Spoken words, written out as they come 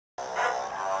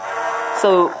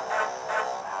So,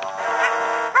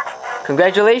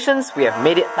 congratulations, we have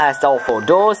made it past all 4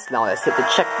 doors. Now let's hit the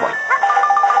checkpoint.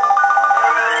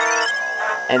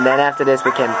 And then after this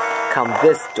we can come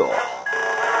this door.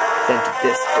 Then to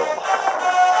this door.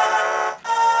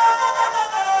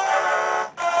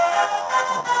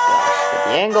 Oh my gosh, get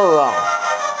the angle wrong.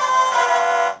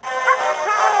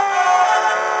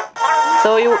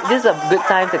 So this is a good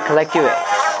time to collect your eggs.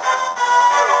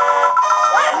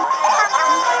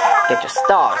 Get your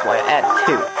stars while you're at it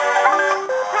too.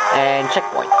 And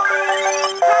checkpoint.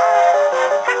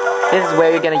 This is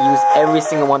where you're gonna use every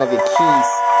single one of your keys.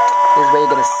 This is where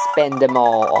you're gonna spend them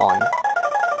all on.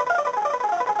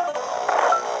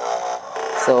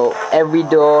 So every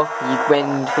door you went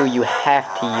into, you have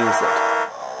to use it.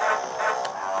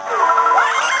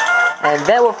 And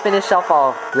that will finish off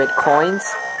our red coins.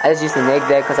 I just used an egg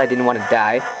there because I didn't want to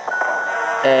die.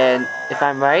 And if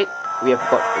I'm right, you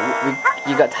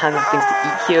got tons of things to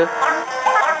eat here.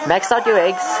 Max out your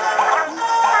eggs.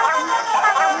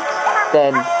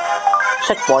 Then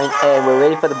checkpoint, and we're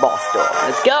ready for the boss door.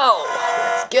 Let's go!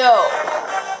 Let's go!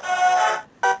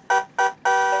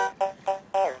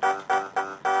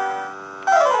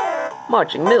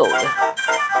 Marching Milde.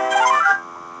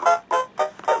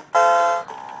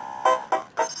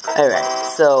 Alright,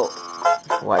 so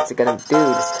what's it gonna do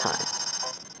this time?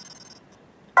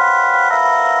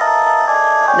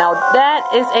 Now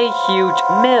that is a huge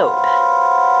Milde.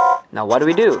 Now what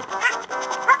do?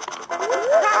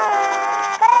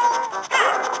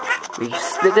 We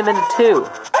split them into 2.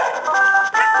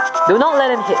 Do not let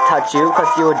him touch you,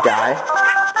 because you will die.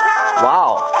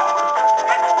 Wow.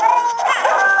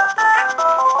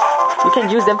 You can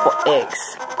use them for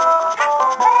eggs.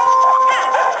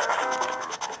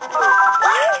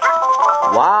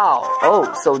 Wow.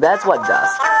 Oh, so that's what it does.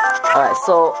 Alright,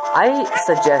 so I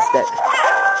suggest that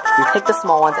you take the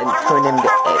small ones and turn them into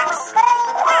eggs.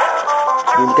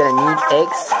 You're gonna need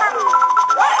eggs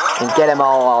and get them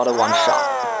all out of one shot.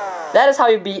 That is how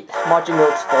you beat Marching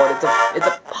Milde's Fort. It's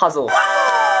a puzzle.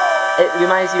 It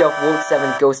reminds you of World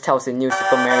 7 Ghost House in New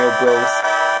Super Mario Bros.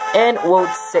 And World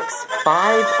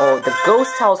 6-5, or the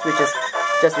Ghost House, which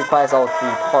just requires all 3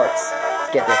 parts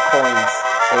to get the coins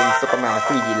in Super Mario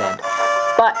 3D Land.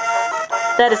 But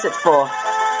that is it for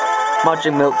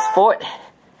Marching Milde's Fort.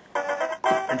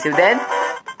 Until then,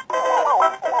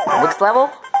 next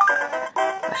level,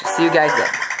 I shall see you guys then.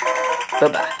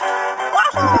 Bye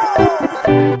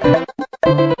bye.